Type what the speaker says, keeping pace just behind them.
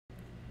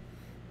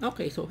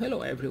Okay, so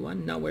hello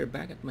everyone. Now we're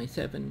back at my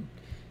 7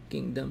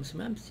 Kingdoms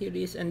map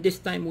series, and this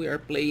time we are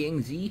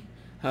playing the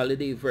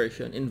holiday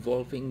version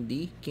involving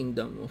the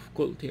Kingdom of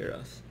Kul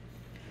Tiras.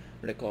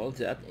 Recall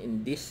that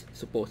in this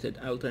supposed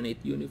alternate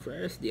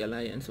universe, the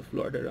alliance of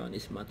Lordaeron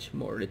is much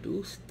more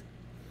reduced.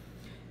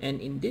 And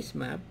in this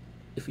map,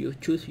 if you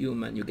choose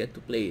human, you get to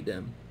play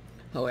them.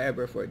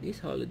 However, for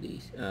this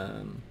holidays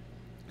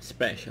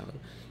special,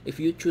 if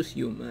you choose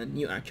human,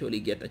 you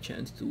actually get a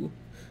chance to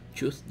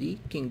choose the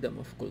Kingdom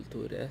of Kul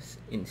Tiras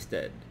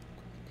instead.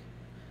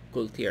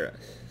 Kul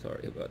Tiras,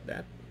 sorry about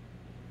that.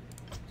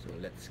 So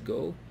let's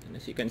go. And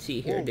as you can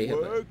see here, they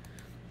have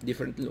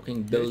different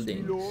looking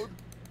buildings. Yes, my lord.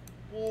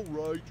 All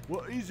right,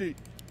 what is it?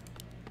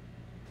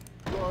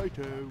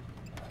 Righto.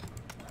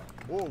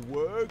 More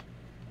work?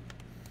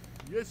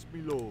 Yes,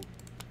 my lord.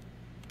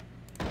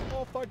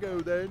 Off I go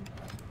then.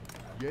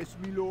 Yes,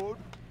 my lord.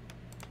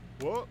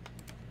 What?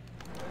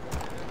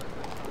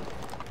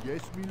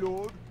 Yes, my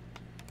lord.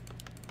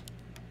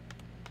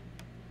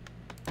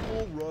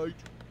 All right.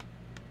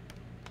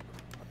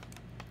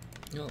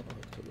 Oh,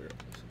 so we're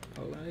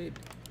allied.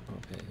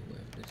 Okay, we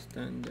have the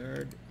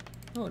standard.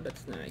 Oh,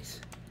 that's nice.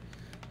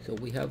 So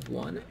we have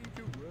one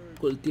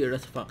Kul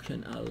Tiras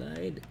faction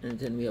allied, and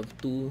then we have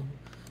 2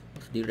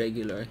 of the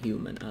regular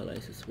human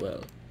allies as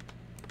well.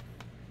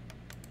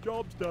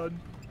 Job's done.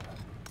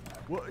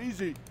 What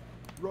is it?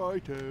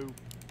 Righto.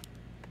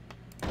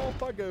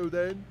 Off I go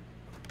then.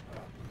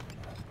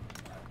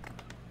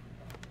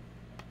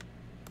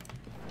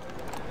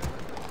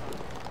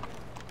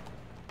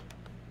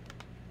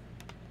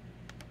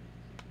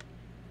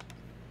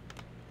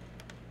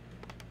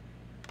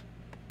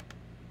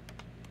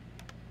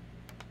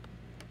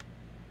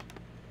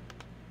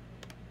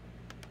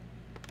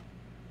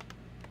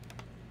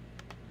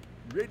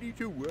 Ready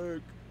to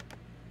work.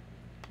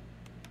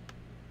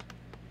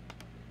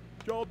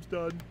 Job's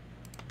done.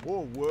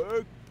 More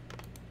work?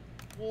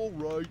 All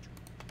right.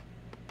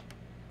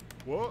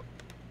 What?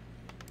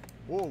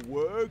 More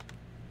work?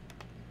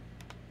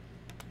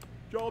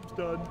 Job's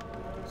done.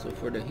 So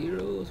for the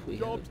heroes, we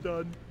Job's have...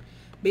 done.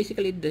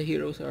 Basically, the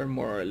heroes are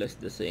more or less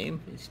the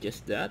same. It's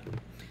just that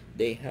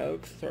they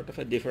have sort of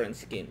a different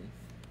skin.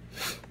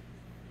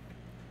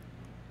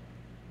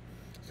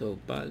 So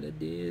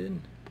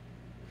Paladin,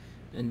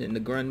 and then the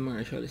Grand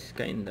Marshal is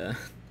kinda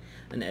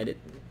an edit.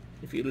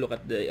 If you look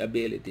at the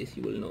abilities,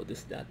 you will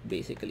notice that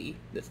basically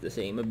that's the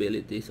same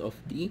abilities of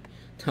the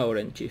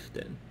Tauren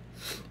Chieftain.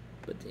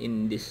 But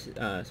in this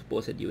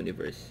supposed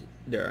universe,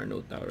 there are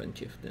no Tauren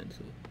Chieftain,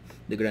 so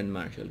the Grand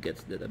Marshal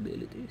gets that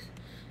abilities.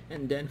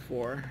 And then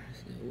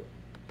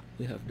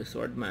we have the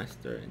Sword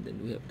Master, and then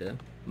we have the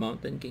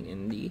Mountain King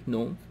and the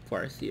Gnome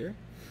Farseer.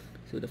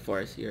 So the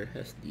Farseer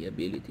has the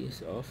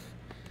abilities of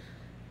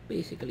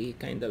basically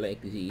kinda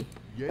like the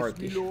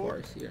Orcish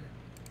Farseer.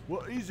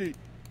 What is it?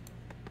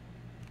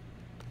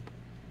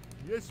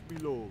 Yes, my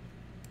lord.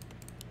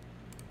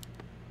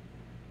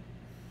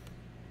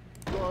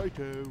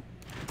 Righto.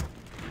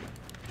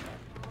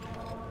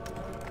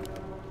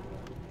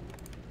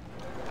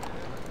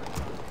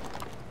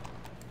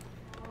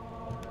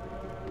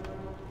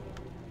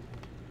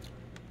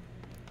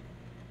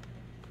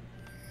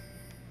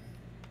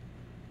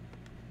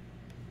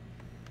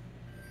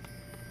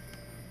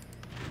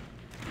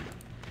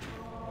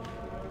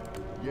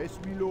 Yes,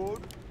 my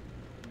lord.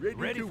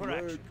 Ready to for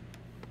work. action.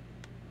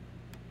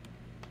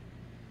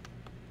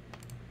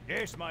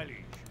 Yes, my liege.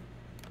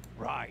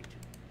 Right.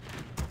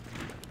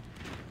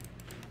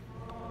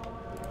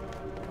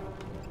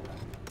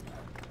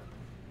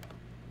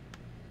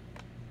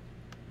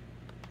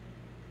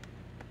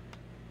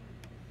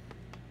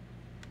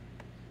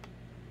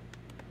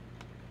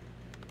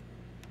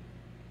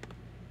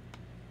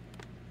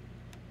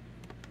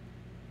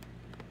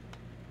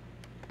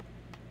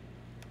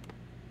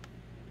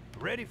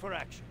 Ready for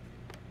action.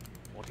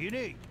 What do you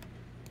need?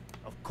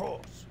 Of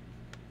course.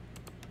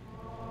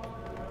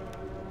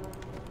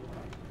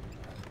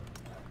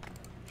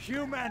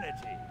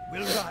 Humanity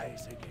will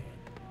rise again.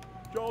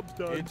 Job's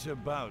done. It's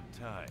about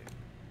time.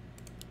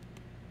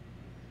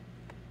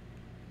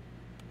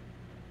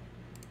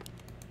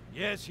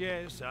 Yes,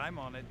 yes, I'm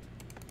on it.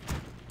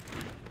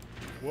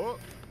 What?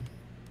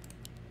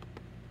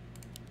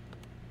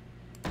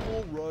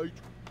 All right.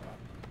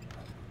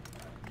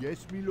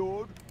 Yes, my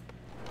lord.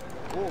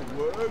 All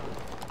work.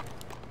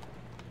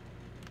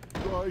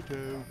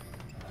 Righto.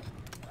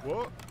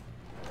 What?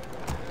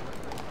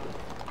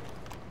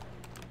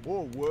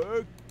 More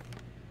work?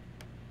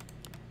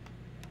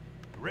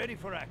 Ready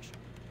for action.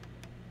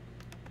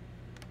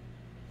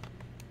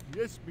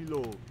 Yes, my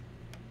lord.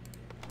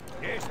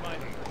 Yes, my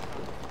liege.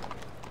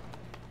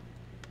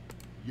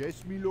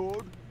 Yes, my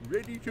lord.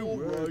 Ready to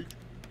work.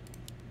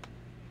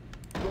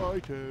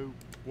 Righto.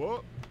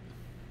 What?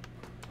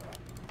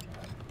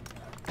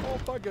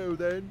 Off I go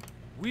then.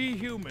 We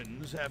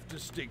humans have to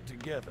stick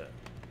together.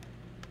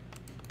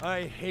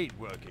 I hate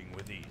working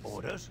with these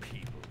orders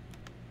people.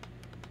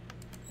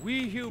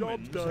 We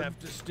humans have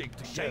to stick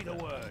together. Say the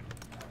word.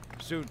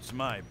 Suits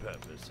my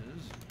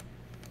purposes.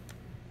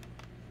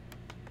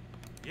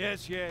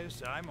 Yes,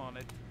 yes, I'm on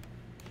it.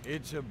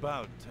 It's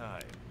about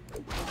time.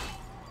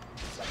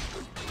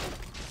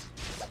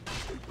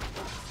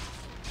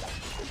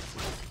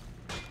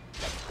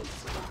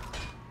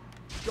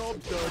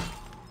 Job done.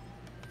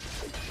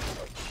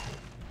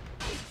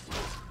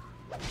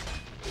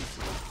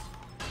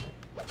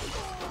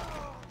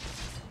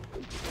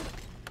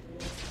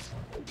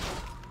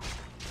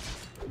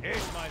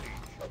 Here's my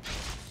liege.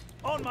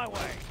 On my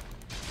way.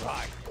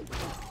 Right.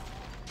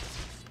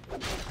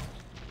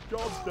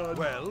 Job's done.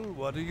 Well,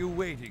 what are you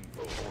waiting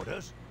for?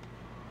 Orders?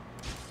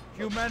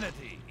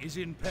 Humanity is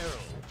in peril.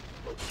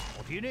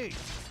 What do you need?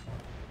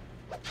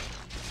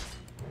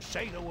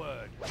 Say the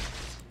word.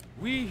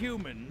 We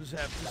humans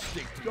have to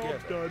stick together.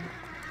 Job's done.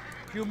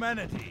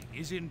 Humanity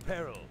is in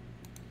peril.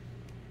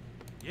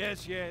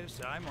 Yes, yes,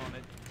 I'm on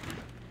it.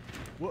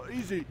 What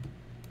is it?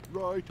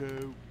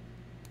 Righto.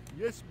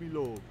 Yes, me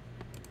lord.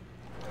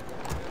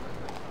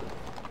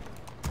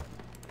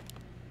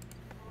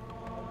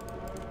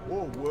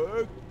 More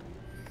work?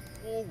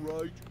 All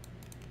right.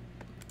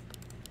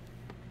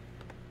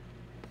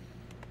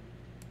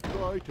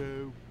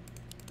 Righto.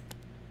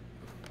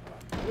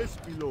 Yes,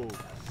 me lord.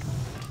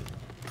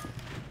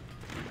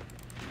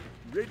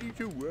 Ready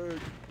to work.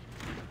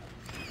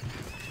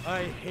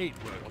 I hate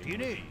work. What do you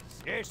need?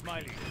 Yes, my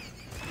liege.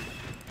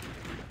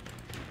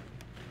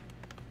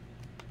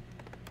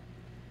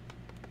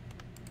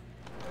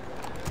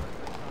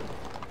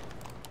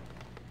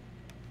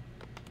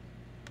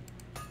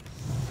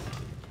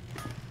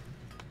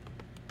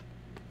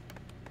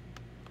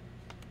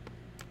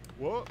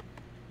 What?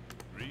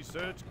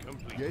 Research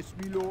complete. Yes,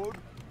 me lord.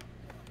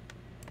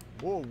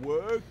 More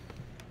work.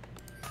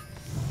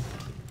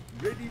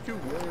 Ready to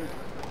work.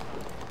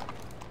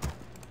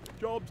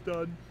 Job's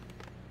done.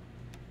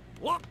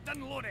 Locked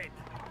and loaded.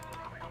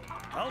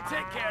 I'll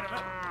take care of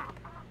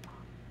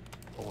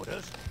it.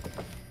 Orders?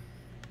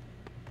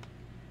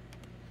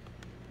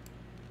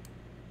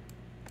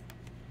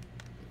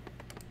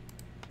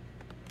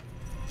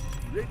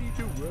 Ready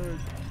to work.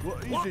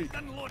 What is Locked it?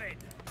 and loaded.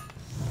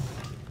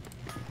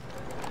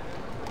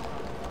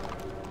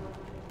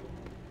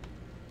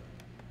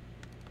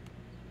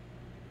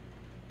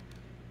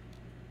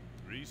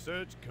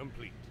 Research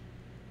complete.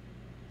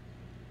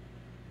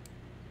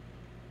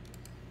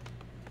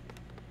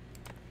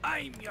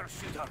 I'm your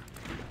shooter.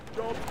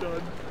 Job's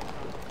done.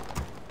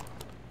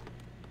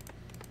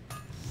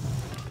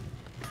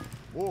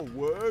 More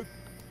work.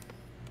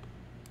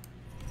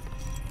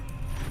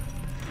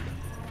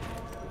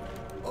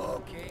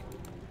 Okay.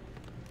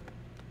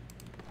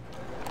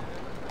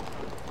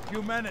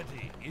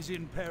 Humanity is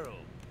in peril.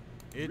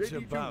 It's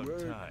Ready to about work.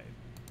 time.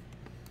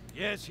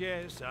 Yes,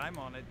 yes, I'm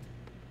on it.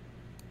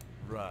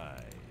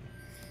 Right.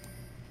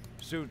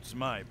 Suits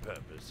my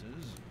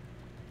purposes.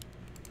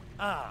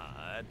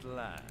 Ah, at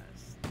last.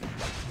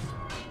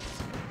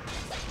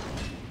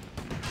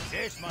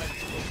 Yes, my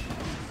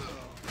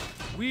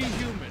lord. We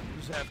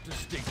humans have to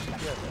stick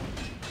together.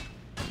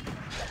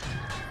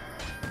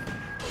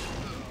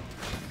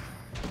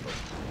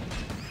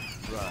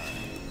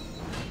 Right.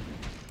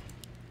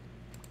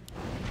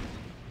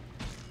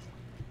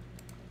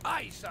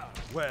 Aye, sir.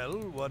 Well,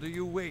 what are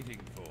you waiting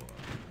for?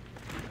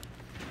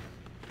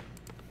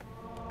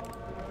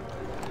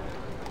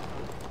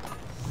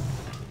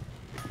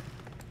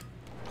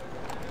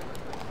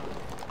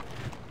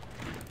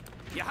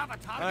 You have a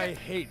target? I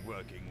hate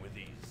working with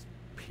these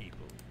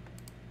people.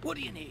 What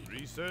do you need?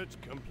 Research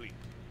complete.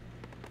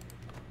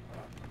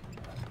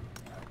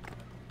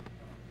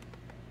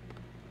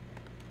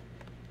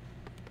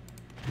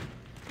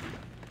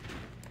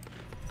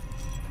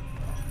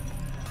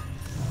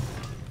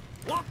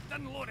 Locked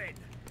and loaded.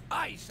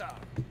 Aye, sir.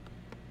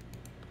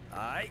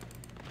 Aye.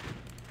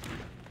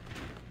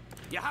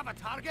 You have a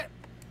target?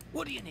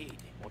 What do you need?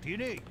 What do you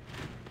need?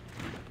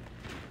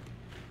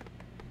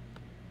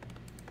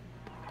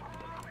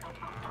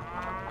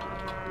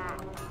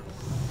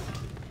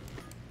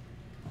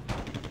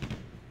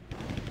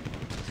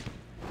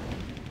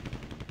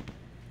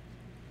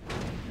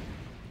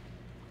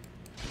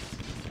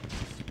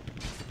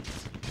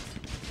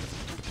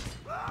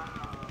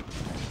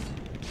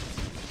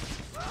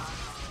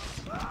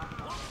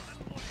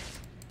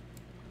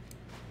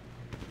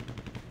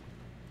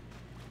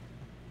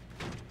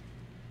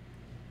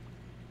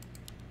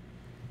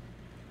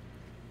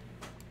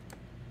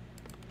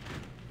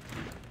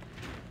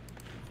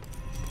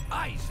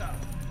 Aye, sir.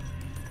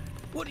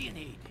 What do you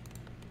need?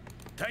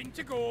 Time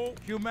to go.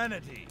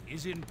 Humanity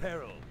is in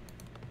peril.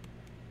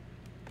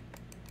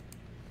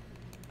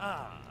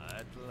 Ah,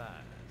 at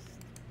last.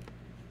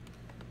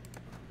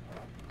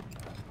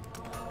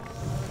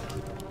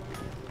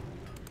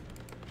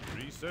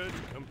 Research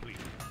complete.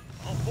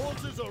 Our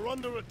forces are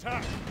under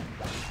attack.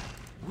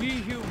 We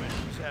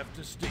humans have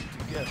to stick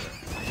together.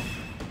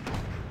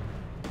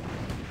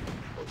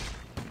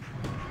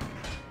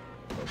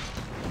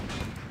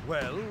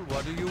 Well,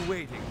 what are you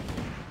waiting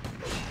for?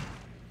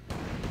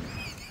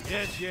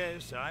 Yes,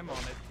 yes, I'm on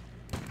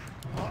it.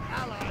 Our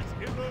allies'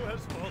 hero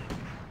has fallen.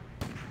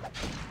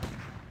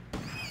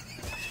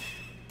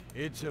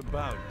 It's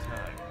about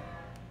time.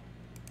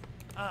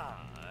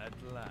 Ah,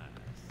 at last.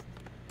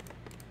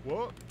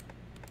 What?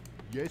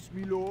 Yes,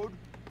 me lord.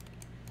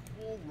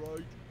 All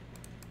right.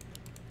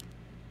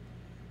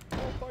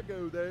 Off I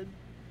go then.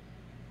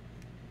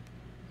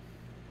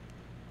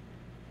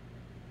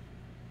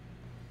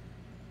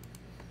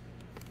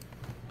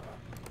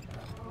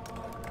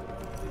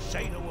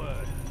 Say the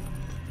word.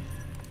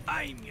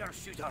 I'm your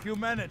shooter.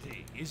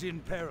 Humanity is in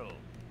peril.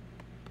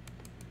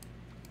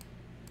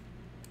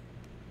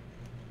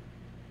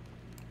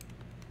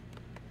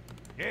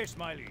 Yes,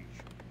 my liege.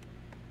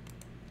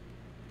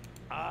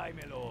 Aye,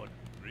 my lord.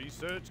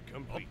 Research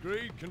complete.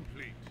 Upgrade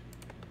complete.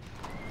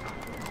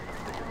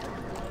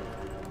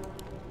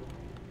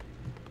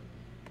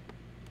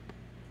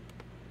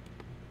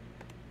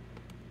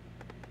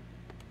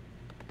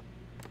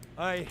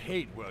 I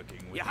hate working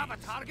with You have a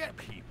these target?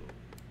 people.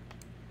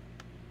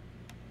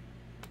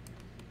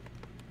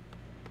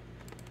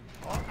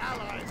 Our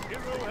allies'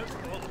 hero has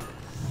fallen.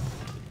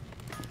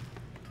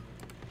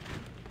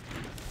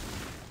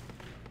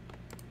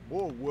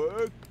 More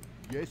work?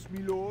 Yes,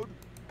 me lord.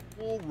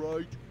 All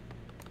right.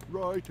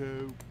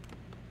 Righto.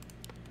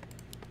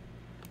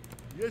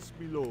 Yes,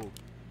 me lord.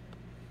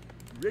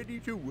 Ready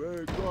to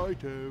work.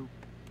 Righto.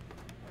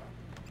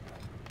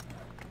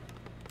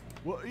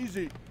 What is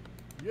it?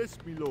 Yes,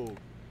 me lord.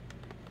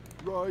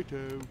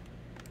 Righto.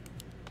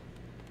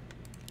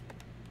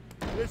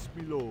 Yes,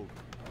 me lord.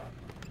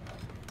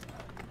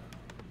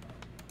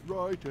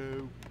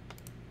 Righto.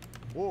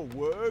 More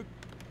work?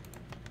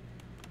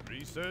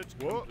 Research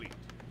What? complete.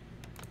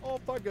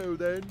 Off I go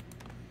then.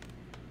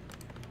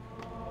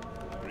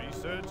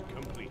 Research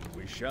complete.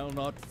 We shall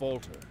not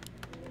falter.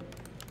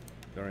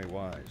 Very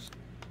wise.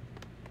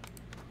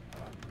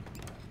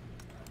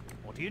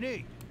 What do you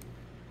need?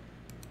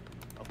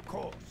 Of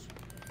course.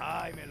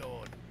 Aye, my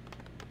lord.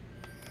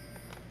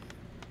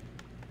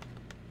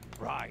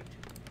 Right.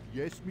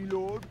 Yes, me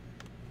lord.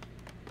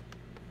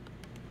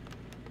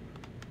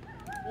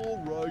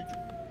 All right.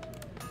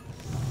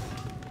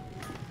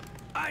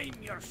 I'm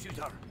your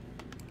shooter.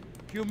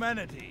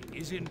 Humanity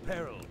is in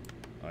peril.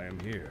 I am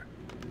here.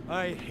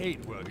 I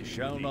hate working We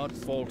shall with not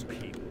these falter.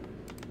 people.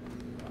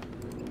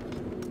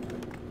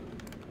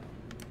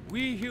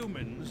 We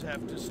humans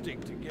have to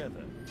stick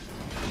together.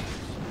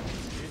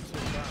 It's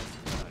about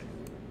time.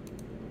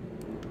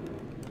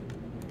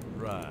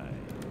 Right.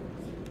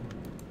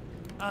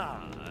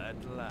 Ah,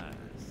 at last.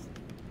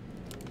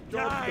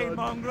 Job Die, done.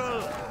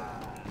 mongrel!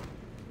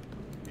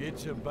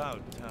 It's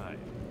about time.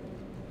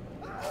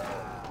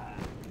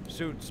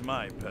 Suits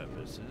my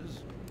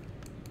purposes.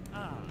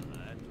 Ah,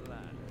 at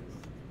last.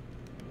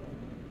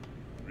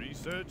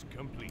 Research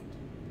complete.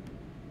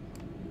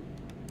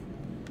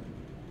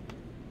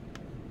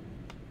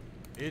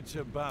 It's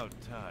about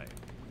time.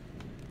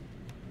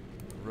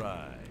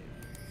 Right.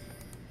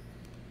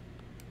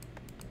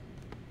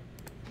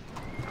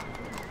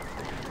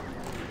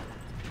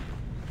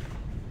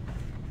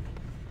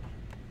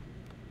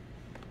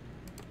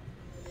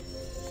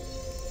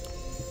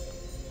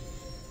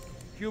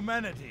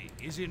 Humanity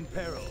is in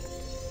peril.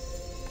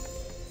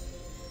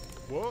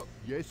 What?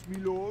 Yes, me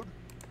lord.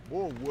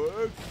 More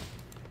work?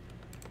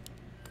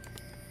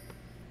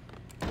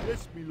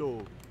 Yes, me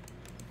lord.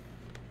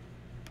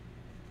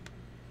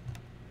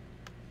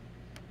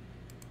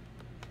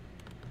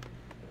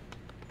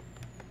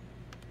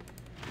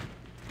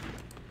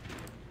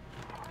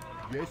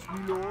 Yes,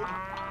 me lord.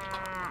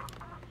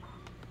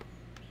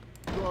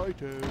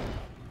 Righto.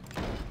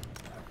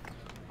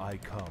 I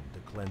come to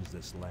cleanse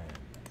this land.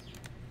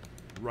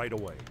 Right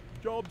away.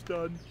 Job's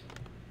done.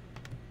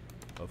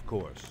 Of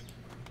course.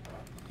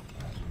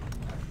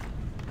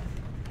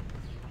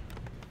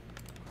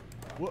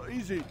 What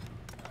is it?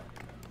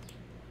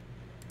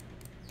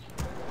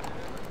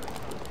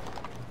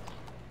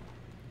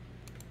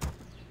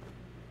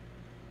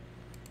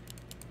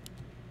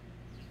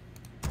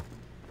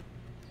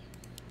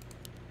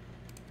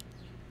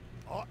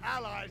 Our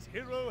allies'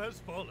 hero has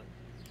fallen.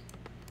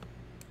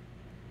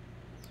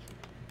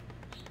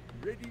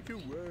 Ready to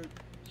work.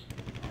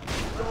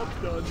 Job's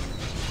done.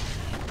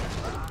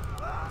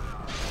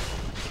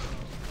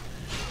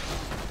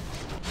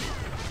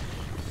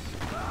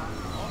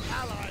 Our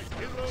allies'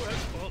 hero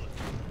has fallen.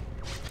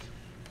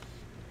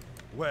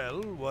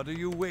 Well, what are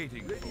you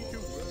waiting Ready for? to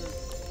work.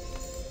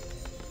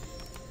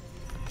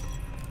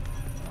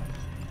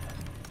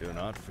 Do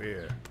not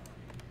fear.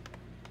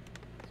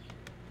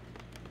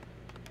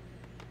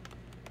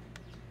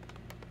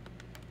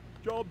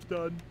 Job's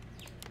done.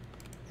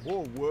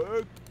 More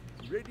work.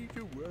 Ready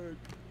to work.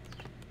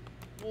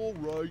 All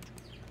right.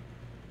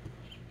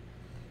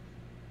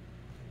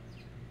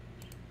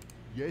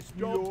 Yes,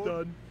 me Job's lord.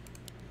 done.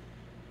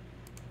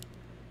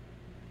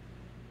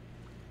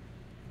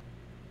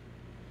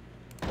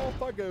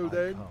 Off I go I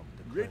then. come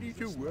to Ready cleanse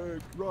to this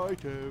work.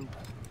 Righto.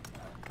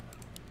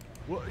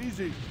 What is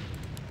it?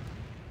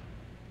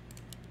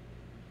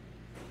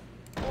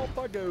 Off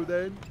I go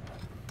then.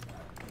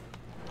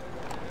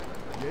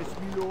 Yes,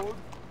 me lord.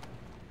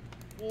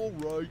 All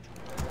right.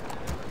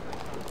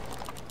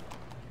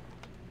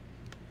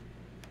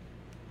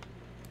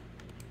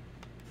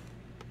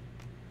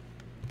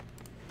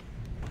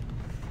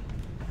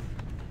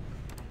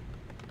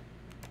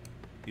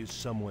 Is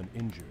someone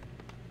injured?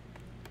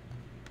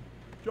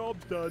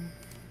 Job's done.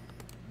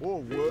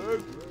 More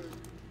work.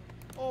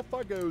 Off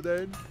I go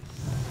then.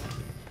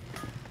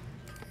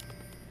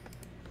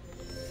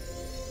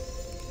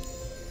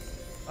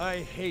 I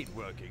hate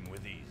working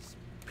with these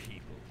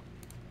people.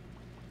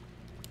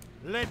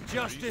 Let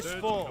justice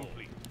fall.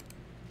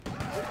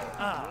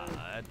 Ah,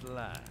 at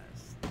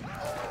last.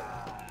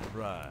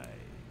 Right.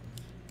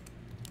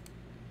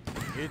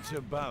 It's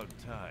about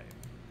time.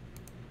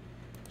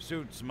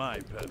 Suits my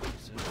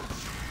purposes.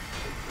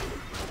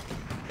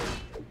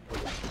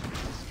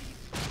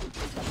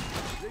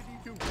 Ready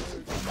to work.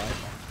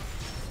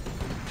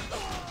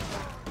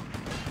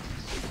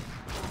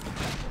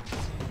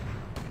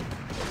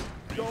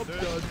 Job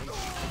done.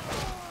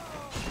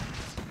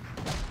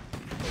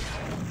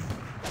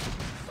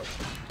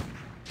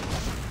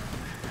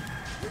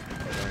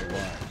 Very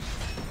wise.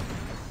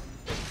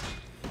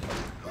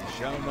 We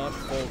shall not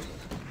falter.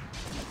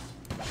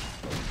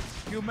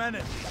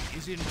 Humanity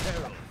is in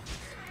peril.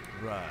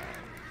 Right.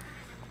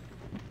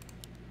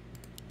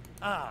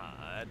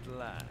 Ah, at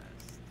last.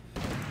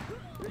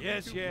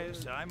 Yes,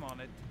 yes, I'm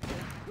on it.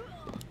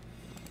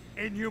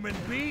 Inhuman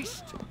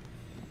beast?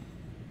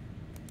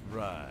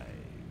 Right.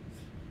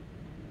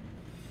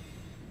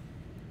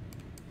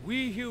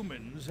 We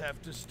humans have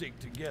to stick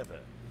together.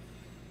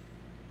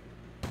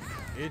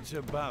 It's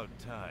about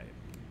time.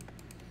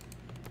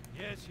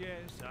 Yes,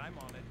 yes, I'm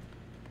on it.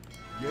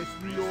 Yes,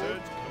 me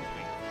lord.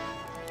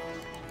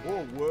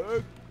 More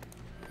work.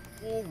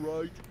 All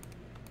right.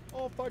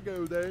 Off I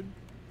go then.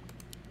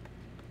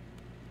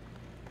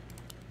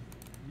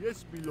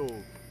 Yes, me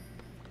lord.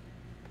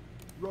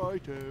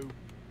 Righto.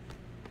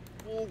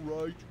 All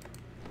right.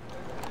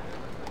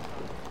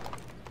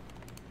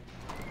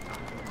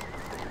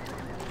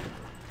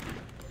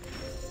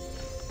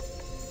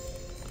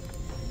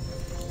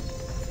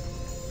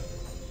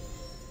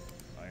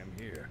 I am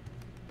here.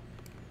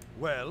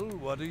 Well,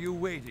 what are you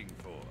waiting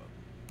for?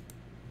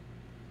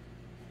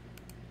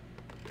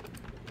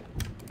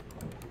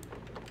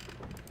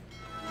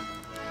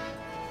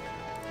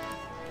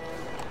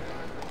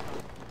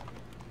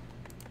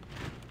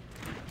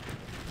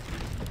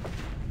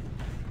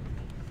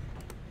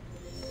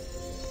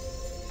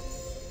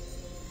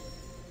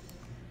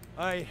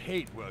 I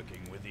hate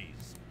working with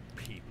these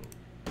people.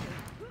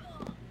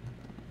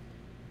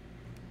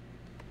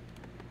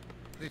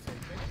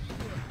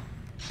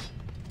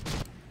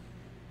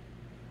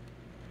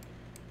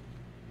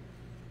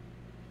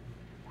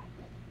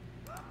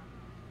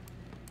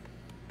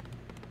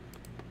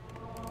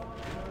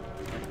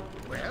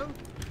 Well?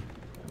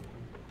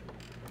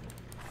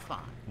 Fine.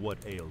 What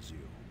ails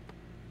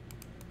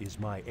you? Is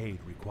my aid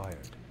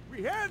required?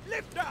 We have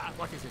liftoff!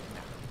 What is it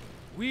now?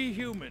 We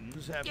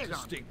humans have Get to on.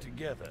 stick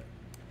together.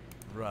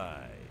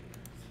 Right.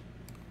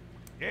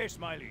 Yes,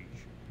 my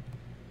liege.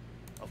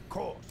 Of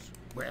course.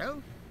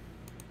 Well?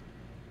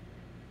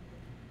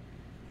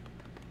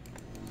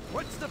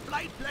 What's the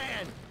flight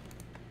plan?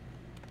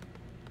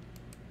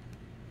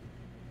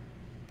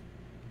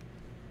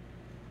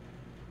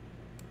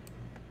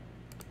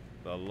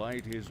 The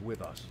light is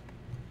with us.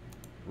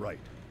 Right.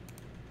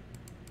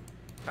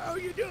 How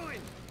you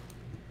doing?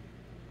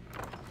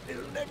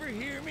 They'll never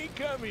hear me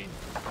coming.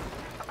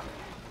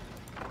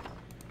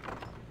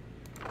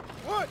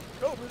 What?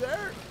 Over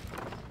there?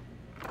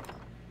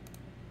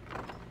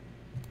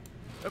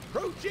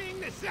 Approaching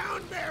the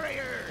sound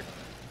barrier!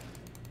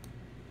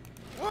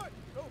 What?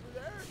 Over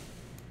there?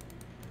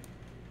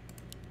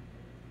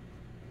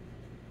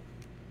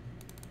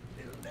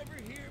 They'll never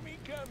hear me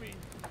coming.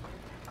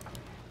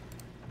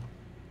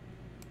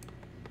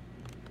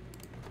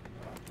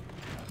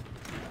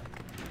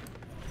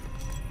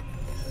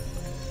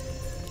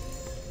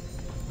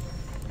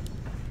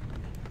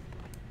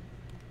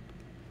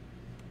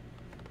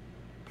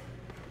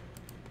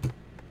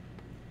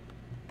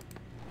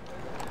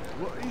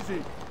 What is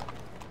it?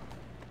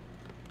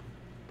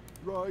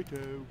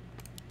 Righto.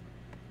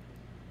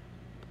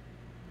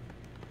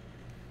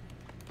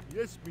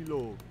 Yes, me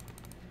lord.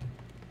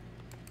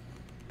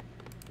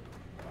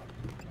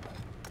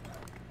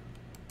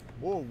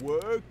 More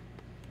work.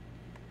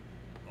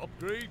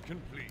 Upgrade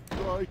complete.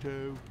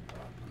 Righto.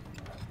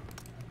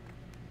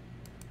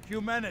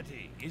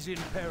 Humanity is in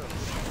peril.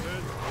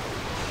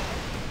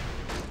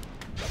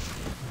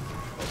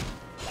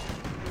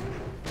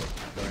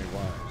 Very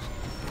wise.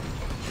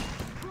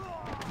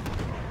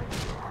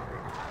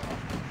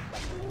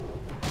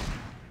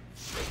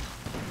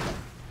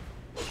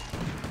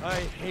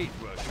 I hate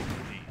working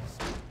with these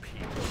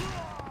people.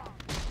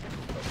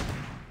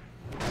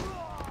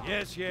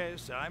 Yes,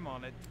 yes, I'm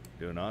on it.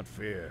 Do not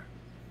fear.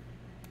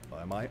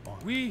 By my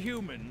honor. We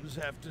humans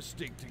have to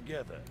stick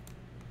together.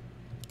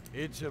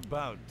 It's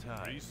about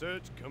time.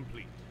 Research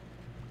complete.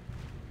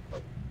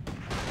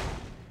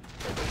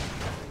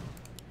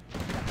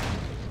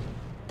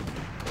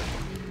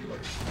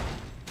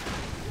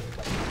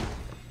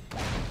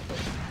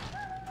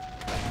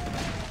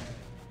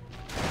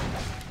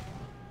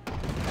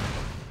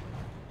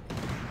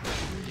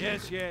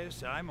 Yes,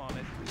 yes, I'm on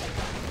it.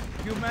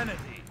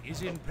 Humanity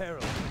is in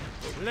peril.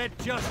 Let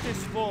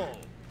justice fall.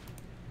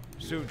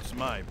 Suits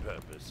my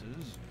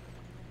purposes.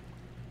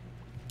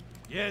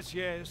 Yes,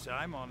 yes,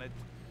 I'm on it.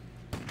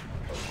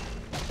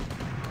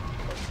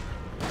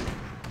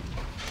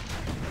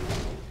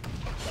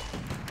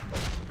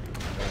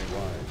 Very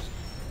wise.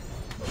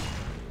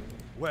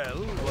 Well,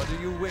 what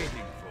are you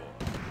waiting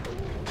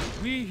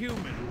for? We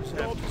humans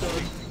have to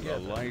stick The together.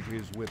 light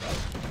is with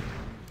us.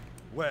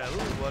 Well,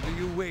 what are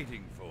you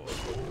waiting for?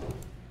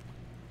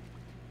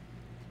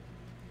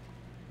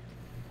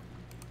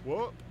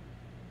 What?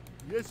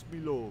 Yes, me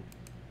lord.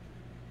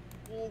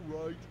 All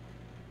right.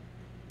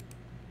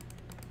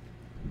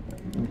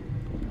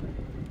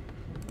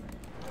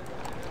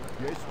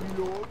 Yes,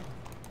 me lord.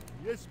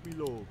 Yes, me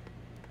lord.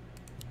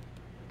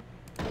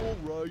 All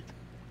right.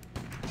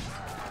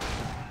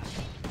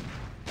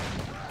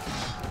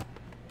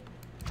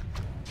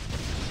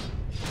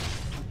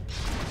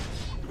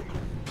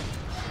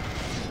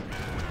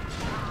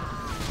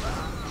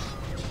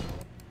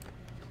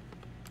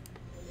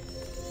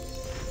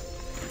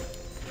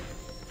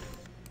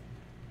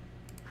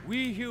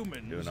 We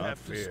humans Do not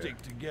have to fear.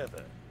 stick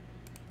together.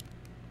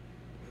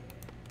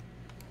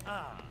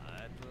 Ah,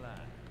 at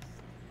last.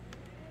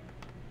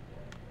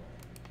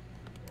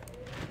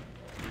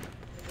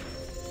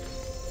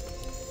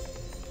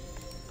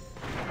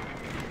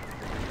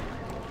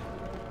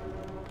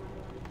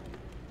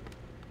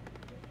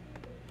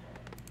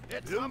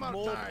 It's summer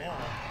time.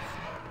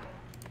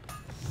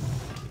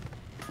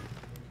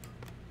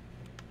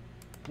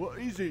 What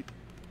is it?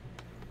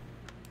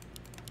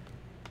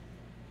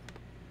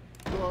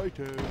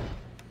 Righto.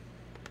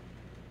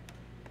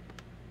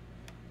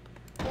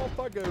 Off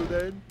I go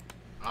then.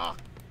 Ah,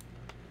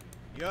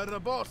 you're the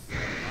boss.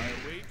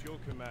 I await your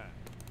command.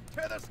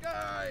 To the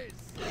skies.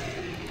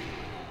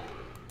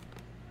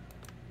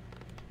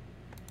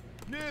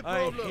 No I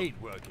problem. hate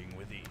working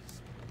with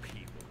these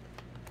people.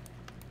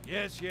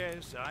 Yes,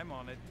 yes, I'm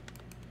on it.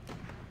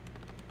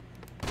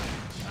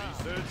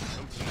 Research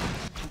complete.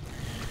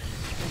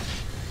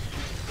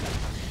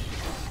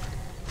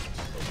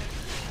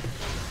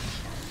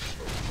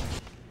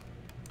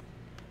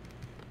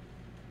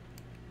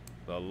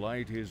 The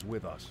light is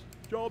with us.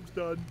 Job's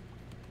done.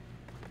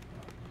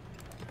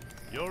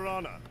 Your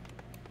Honor.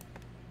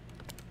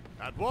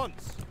 At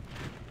once.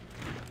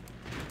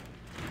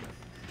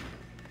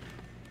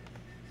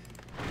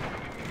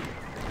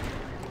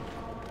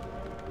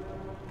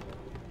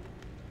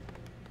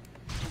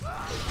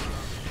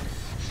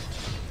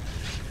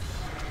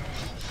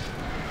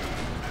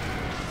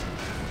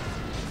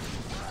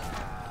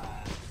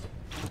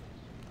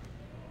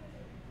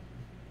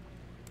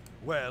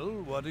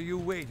 Well, what are you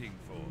waiting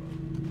for?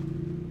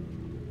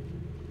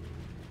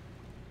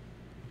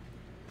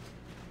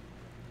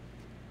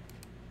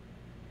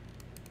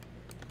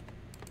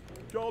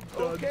 Job's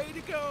done. Okay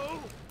to go.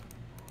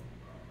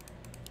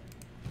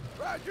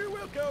 Roger,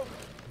 we'll go.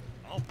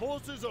 Our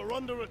forces are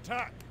under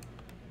attack.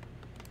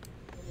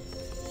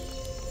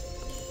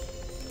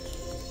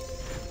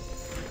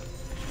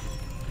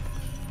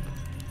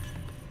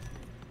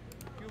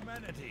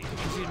 Humanity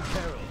is in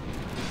peril.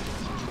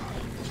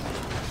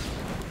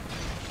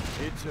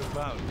 It's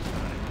about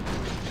time.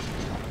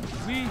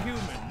 We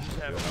humans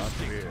have to not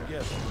stick fear.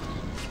 together.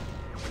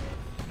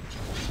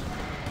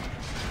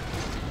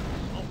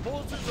 Our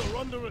forces are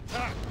under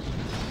attack.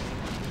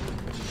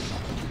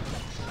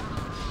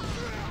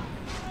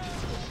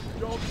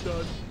 Job's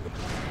done.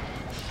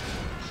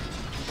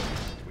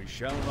 We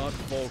shall not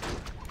falter.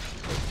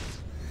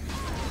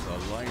 The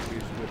light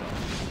is with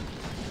us.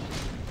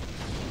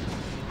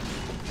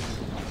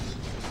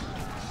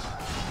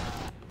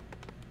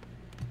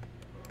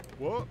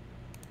 What?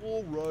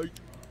 All right.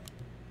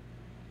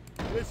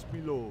 Yes,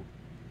 me lord.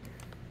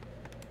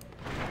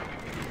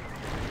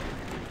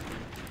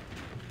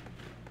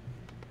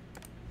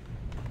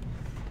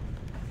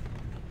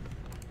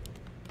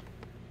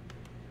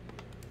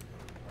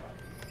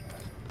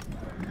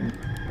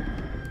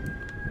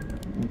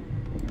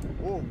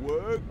 All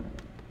work.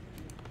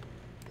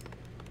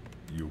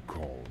 You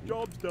called.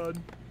 Job's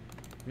done.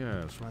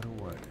 Yes, right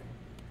away.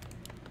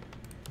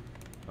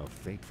 A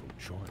fateful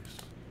choice.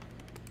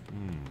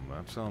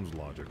 That sounds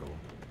logical.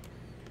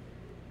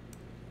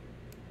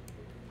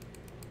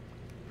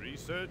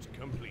 Research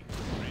complete.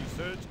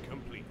 Research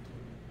complete.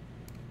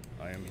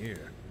 I am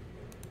here.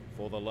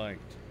 For the light.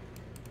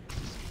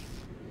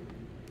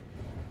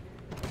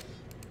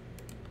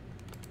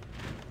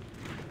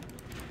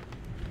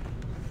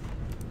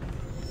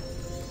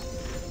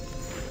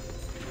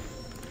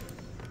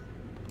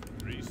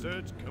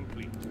 Research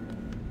complete.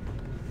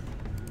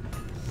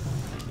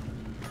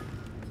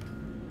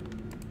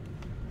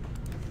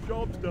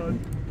 Job's done.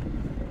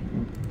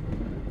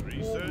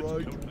 Research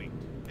right. complete.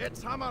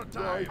 It's hammer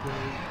time. Righto.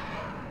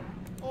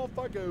 Off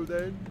I go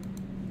then.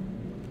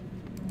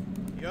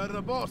 You're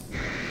the boss.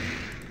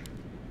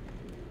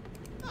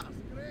 That's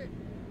great.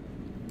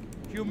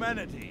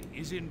 Humanity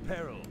is in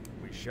peril.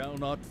 We shall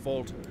not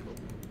falter.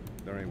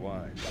 Very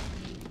wise.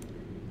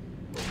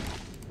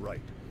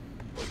 Right.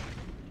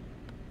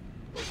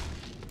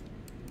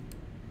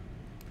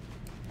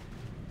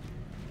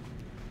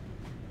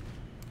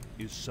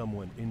 Is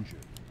someone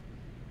injured?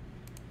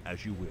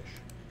 As you wish.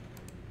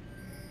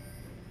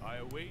 I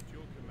await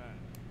your command.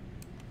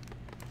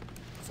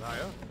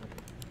 Sire?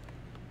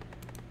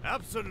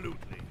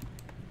 Absolutely.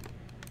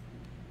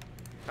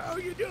 How are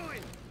you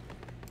doing?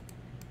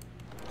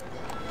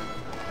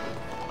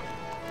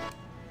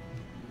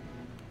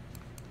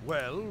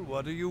 Well,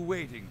 what are you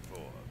waiting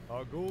for?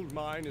 Our gold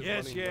mine is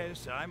Yes, running low.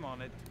 yes, I'm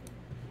on it.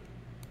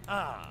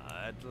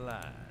 Ah, at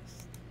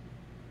last.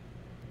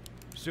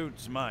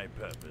 Suits my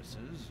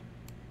purposes.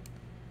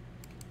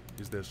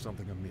 Is there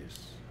something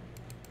amiss?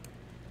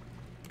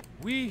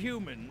 We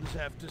humans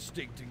have to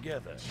stick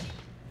together.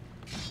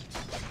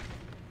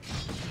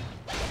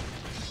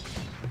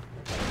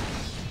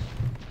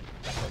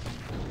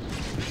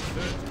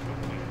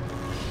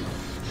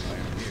 I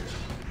am here.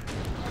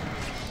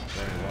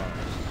 Very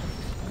wise.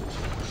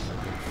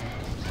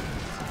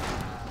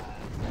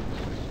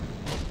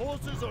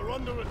 Forces are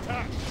under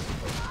attack.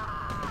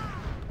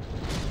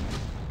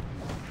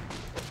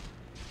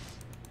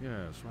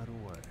 Yes, right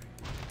away.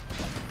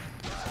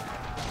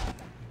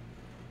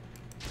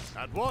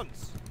 At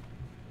once.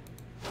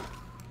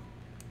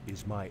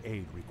 Is my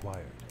aid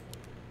required?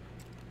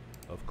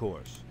 Of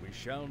course. We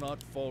shall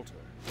not falter.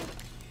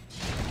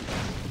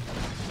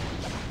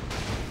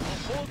 Our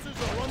forces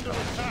are under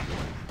attack.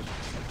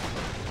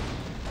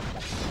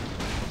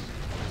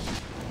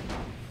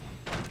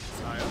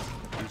 Sire,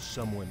 is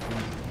someone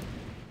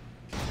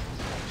injured?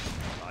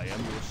 I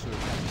am your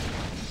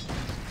servant.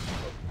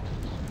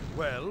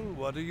 Well,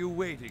 what are you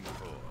waiting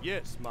for?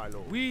 Yes, my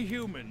lord. We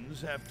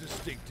humans have to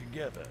stick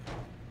together.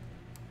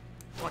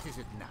 What is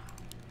it now?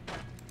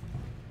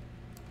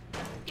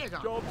 Get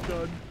on. Job's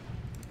done.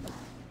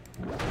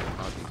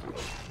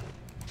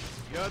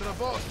 You're the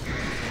boss.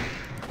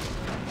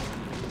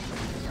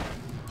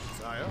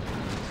 Sire?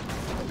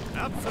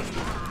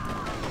 Absolutely.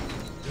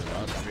 Do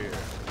not fear.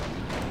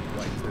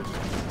 Like this.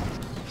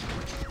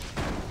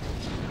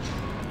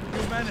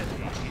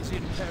 Humanity is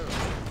in peril.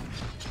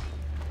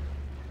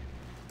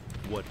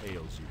 What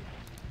ails you?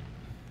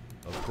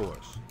 Of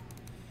course.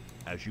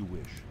 As you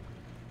wish.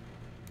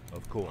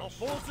 Of Our course.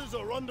 forces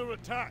are under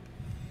attack.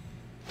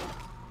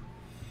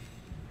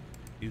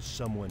 Is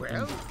someone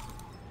Well? injured?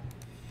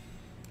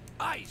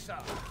 Aye, sir.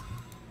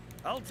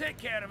 I'll take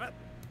care of it.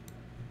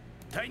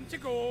 Time to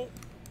go.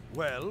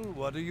 Well,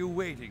 what are you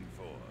waiting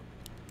for?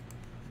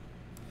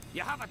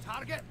 You have a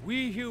target?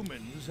 We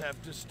humans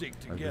have to stick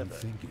I've been together.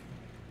 thinking.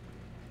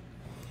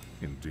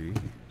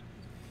 Indeed.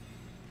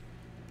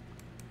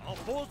 Our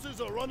forces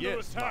are under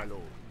Yes, attack. my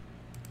lord.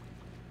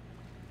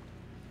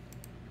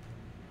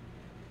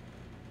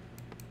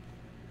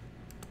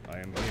 I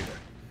am here.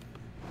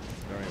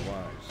 Very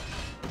wise.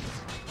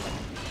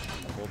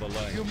 For the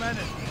light.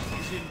 Humanity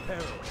is in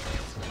peril.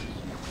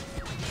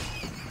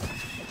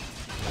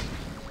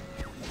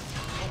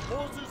 Our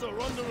forces are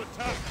under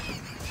attack.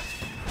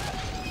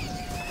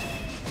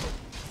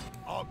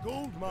 Our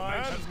gold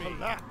mine has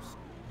collapsed.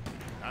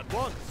 At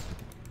once.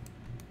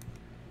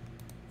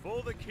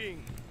 For the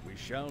king. We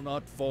shall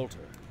not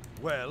falter.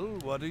 Well,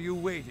 what are you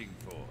waiting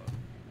for?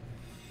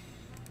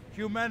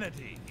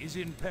 Humanity is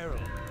in peril.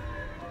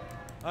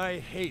 I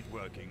hate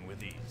working with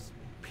these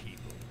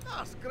people.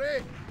 That's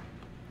great.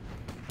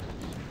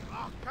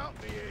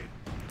 Count me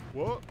in.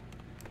 What?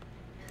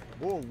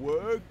 More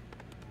work?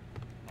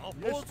 Our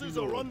Yes, forces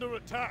my are lord. under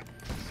attack.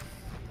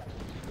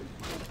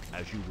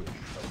 As you wish.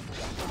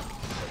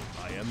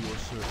 I am your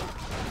servant.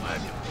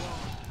 I'm your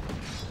lord.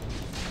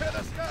 To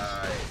the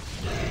sky!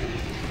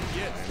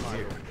 Yes, my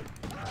lord.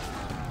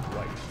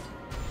 Right.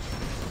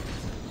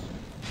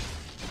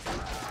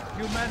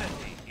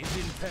 Humanity is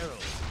in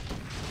peril.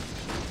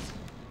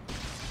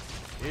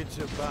 It's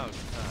about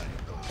time.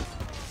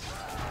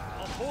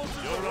 Our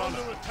forces are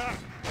under attack.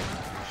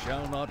 We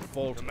shall not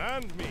falter.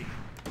 Command me.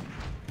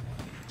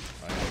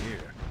 I am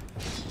here.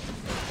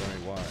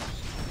 Very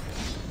wise.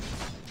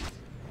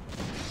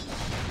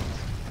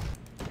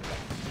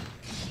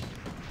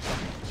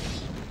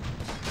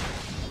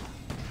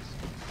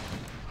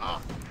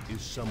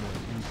 Is someone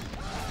injured?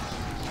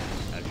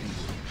 As you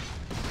wish.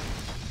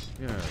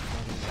 Yes,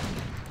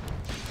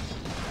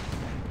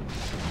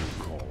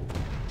 you call.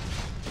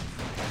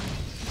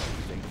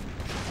 Thank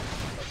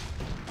you.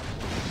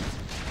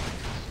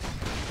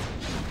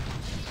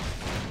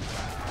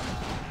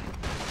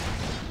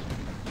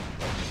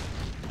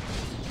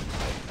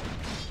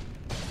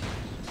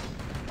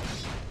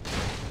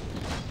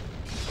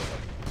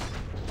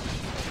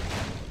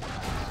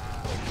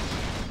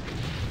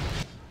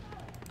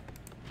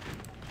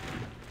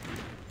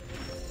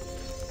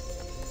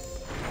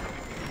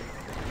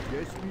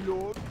 Yes, my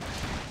lord.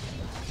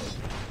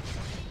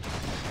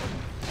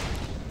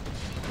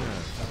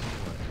 Yes, out of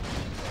the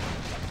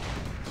way.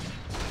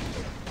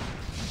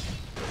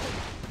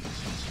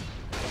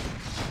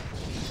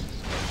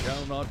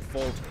 Shall not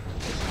falter.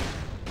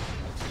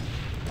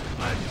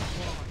 I'm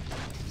your lord.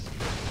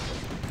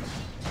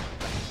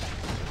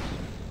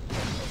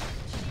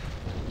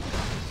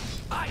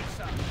 Aye,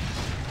 sir.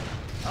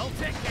 I'll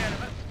take care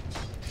of it.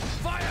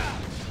 Fire!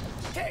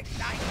 Take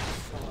that,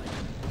 sword.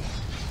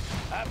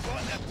 I've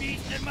got the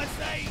beast in my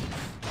sights.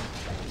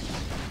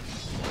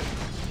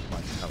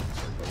 My talents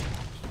are yours.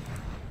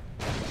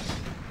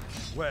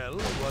 Well,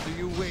 what are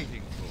you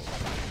waiting for?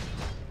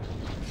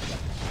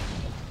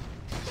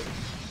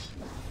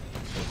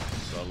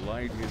 The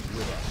light is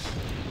with us.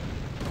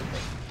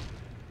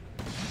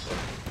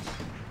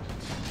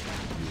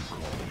 You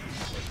call me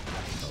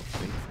a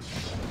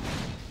faithful.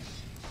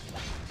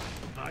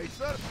 Aye,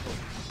 sir.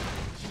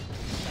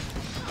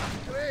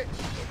 Great.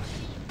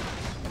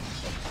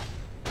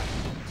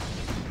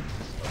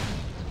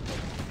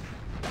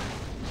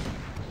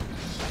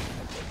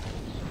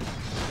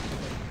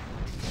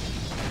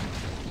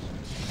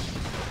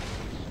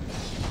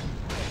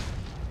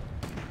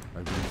 I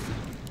will see.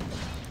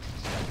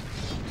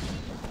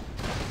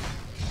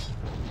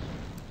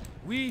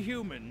 We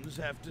humans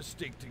have to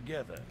stick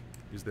together.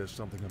 Is there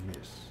something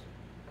amiss?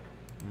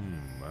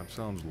 That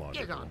sounds Get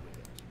logical. on with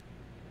it.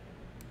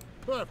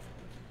 Perfect.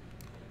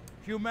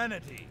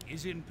 Humanity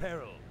is in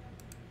peril.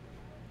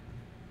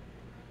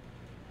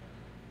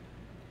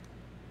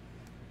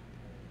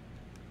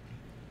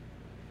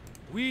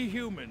 We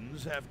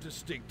humans have to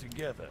stick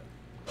together.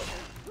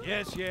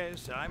 Yes,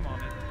 yes, I'm on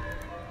it.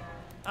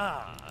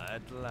 Ah,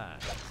 at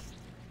last.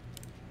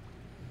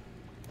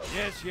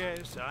 Yes,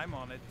 yes, I'm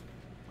on it.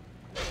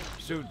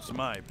 Suits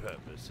my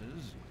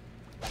purposes.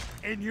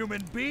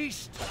 Inhuman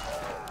beast!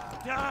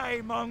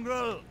 Die,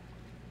 mongrel!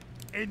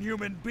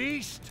 Inhuman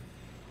beast!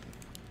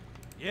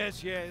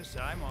 Yes, yes,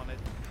 I'm on it.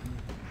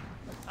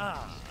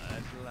 Ah,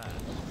 at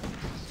last.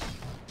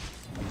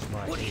 Is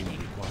my aid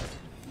required?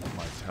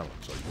 My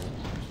talents are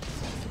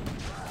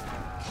yours.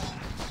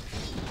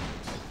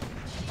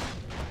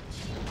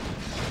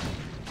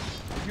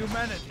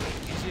 Humanity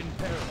is in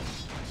peril.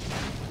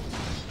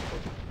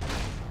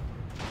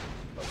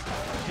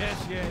 Yes,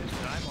 yes,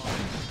 I'm on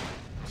it.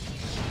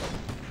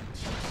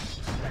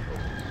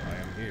 I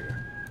am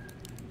here.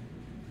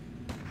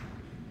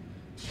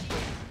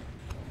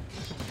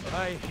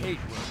 I hate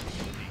working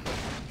with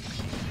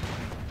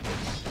these.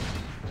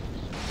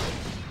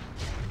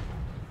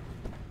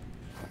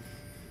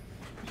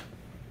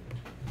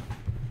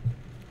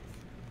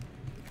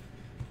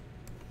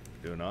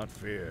 Do not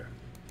fear.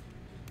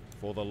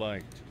 For the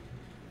light.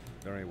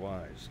 Very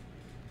wise.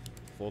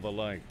 For the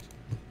light.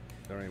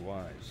 Very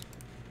wise.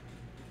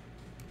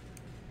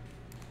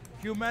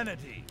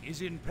 Humanity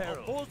is in Our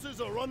peril.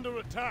 forces are under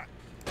attack.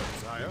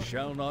 Sire. You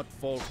shall not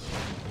falter.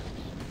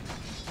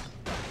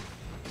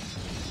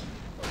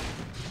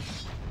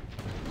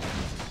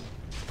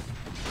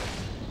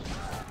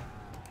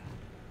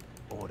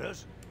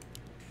 Orders?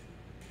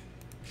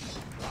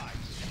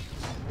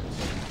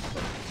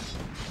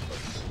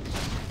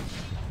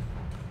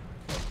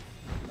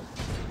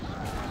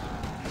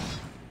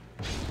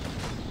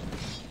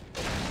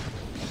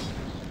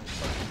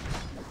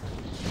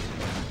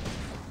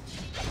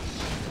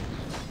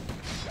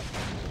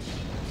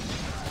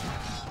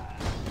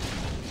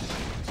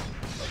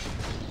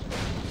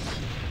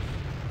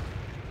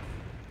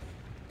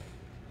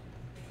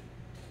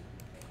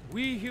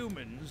 We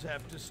humans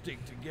have to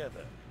stick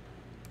together.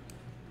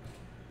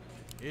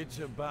 It's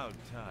about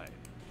time.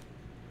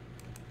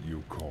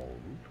 You called?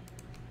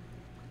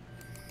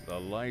 The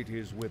light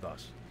is with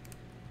us.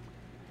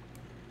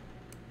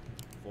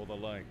 For the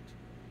light.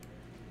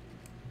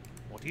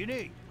 What do you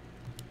need?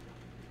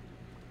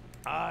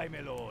 Aye,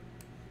 my lord.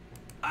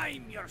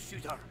 I'm your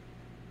shooter.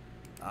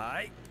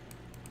 Aye.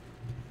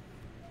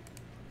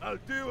 I'll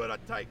do what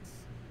it takes.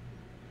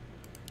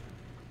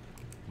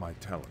 My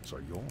talents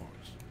are yours.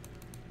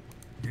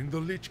 In the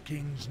Lich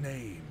King's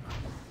name,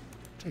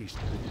 taste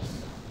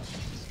this.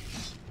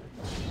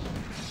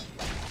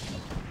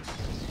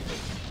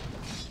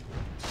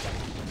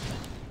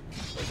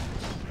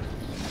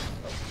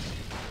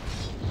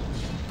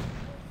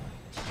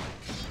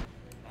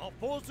 Our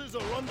forces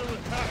are under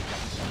attack.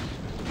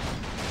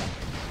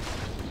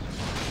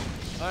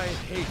 I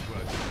hate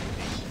working with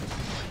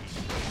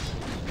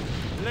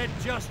these. Let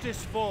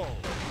justice fall.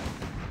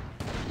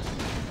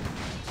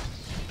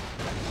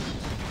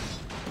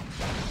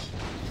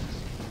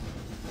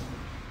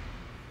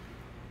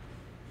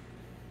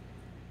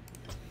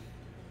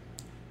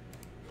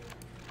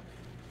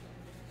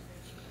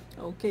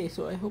 Okay,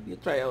 so I hope you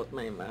try out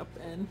my map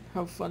and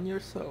have fun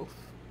yourself.